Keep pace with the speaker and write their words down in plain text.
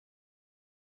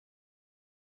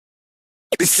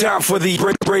It's time for the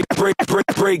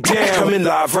breakdown. Coming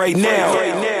live right now.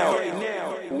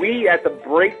 We at the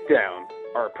Breakdown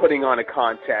are putting on a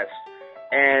contest,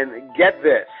 and get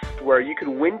this, where you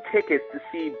can win tickets to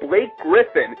see Blake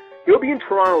Griffin. He'll be in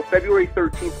Toronto February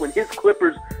 13th when his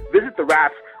Clippers visit the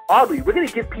Raps. Audley, we're going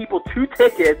to give people 2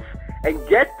 tickets, and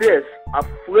get this, a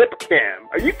flip cam.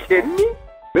 Are you kidding me?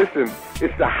 Listen,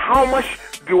 it's the How Much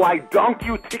Do I Dunk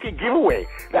You ticket giveaway.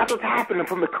 That's what's happening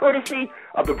from the courtesy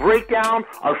of the Breakdown,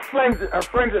 our friends at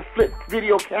Flip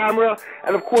Video Camera,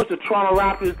 and of course the Toronto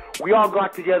Raptors. We all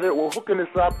got together. We're hooking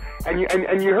this up, and you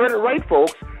heard it right,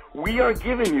 folks. We are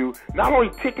giving you not only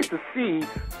tickets to see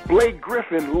Blake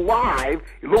Griffin live,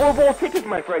 lower bowl tickets,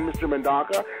 my friend, Mr.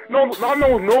 Mendonca. No, not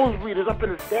no nosebleeders up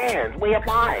in the stands, way up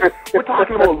high. We're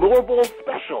talking about lower bowl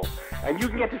special, and you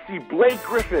can get to see Blake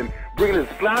Griffin bringing his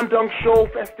slam dunk show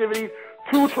festivities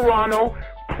to Toronto.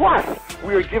 Plus,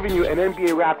 we are giving you an NBA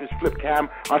Raptors flip cam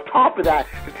on top of that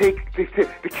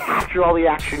to capture all the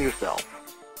action yourself.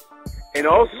 And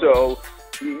also,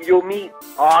 you'll meet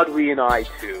Audley and I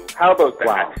too. How about that?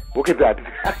 Wow, look at that.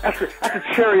 That's a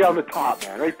cherry on the top,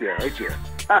 man. Right there. Cherry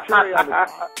on the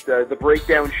top.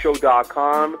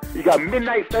 TheBreakdownShow.com. You got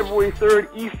midnight, February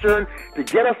 3rd, Eastern, to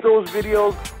get us those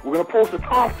videos. We're going to post the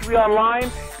top 3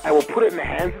 online, and we'll put it in the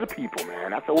hands of the people,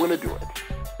 man. That's how we're going to do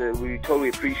it. We totally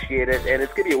appreciate it, and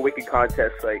it's going to be a wicked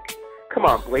contest. Like, come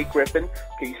on, Blake Griffin.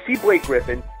 Okay, you see Blake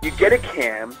Griffin, you get a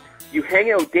cam, you hang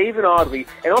out with Dave and Audley,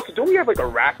 and also, don't we have like a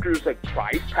Raptors like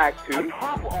prize pack too? On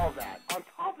top of all that,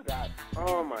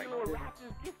 oh my God.